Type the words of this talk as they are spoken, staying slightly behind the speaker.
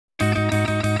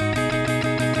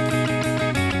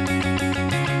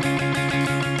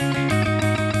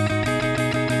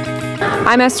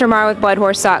I'm Esther Marr with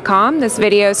Bloodhorse.com. This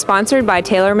video is sponsored by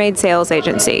TaylorMade Sales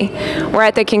Agency. We're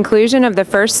at the conclusion of the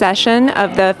first session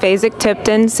of the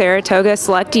Fasig-Tipton Saratoga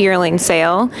Select Yearling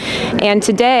sale, and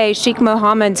today Sheikh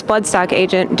Mohammed's bloodstock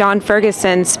agent Don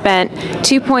Ferguson spent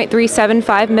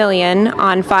 $2.375 million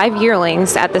on 5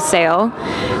 yearlings at the sale.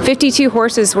 52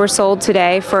 horses were sold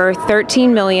today for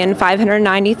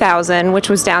 $13,590,000, which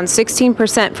was down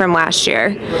 16% from last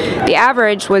year. The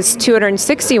average was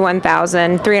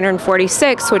 $261,346,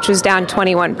 which was down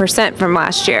 21% from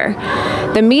last year.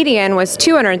 The median was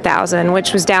 $200,000,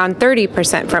 which was down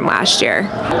 30% from last year.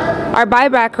 Our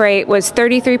buyback rate was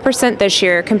 33% this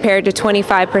year compared to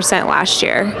 25% last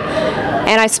year.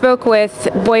 And I spoke with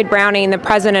Boyd Browning, the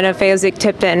president of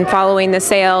Fasig-Tipton, following the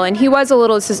sale, and he was a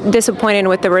little disappointed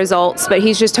with the results, but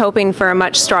he's just hoping for a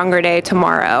much stronger day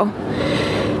tomorrow.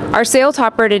 Our sale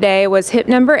topper today was hip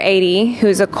number 80,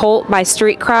 who's a colt by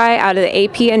Street Cry out of the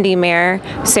AP&D mare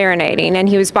Serenading, and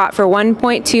he was bought for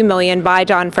 $1.2 million by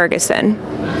Don Ferguson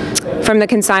from the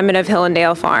consignment of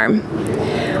Hillendale Farm.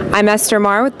 I'm Esther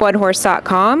Marr with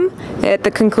Bloodhorse.com. At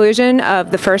the conclusion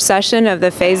of the first session of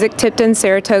the Fasig-Tipton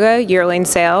Saratoga Yearling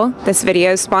sale, this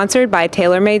video is sponsored by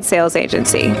TaylorMade Sales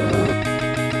Agency.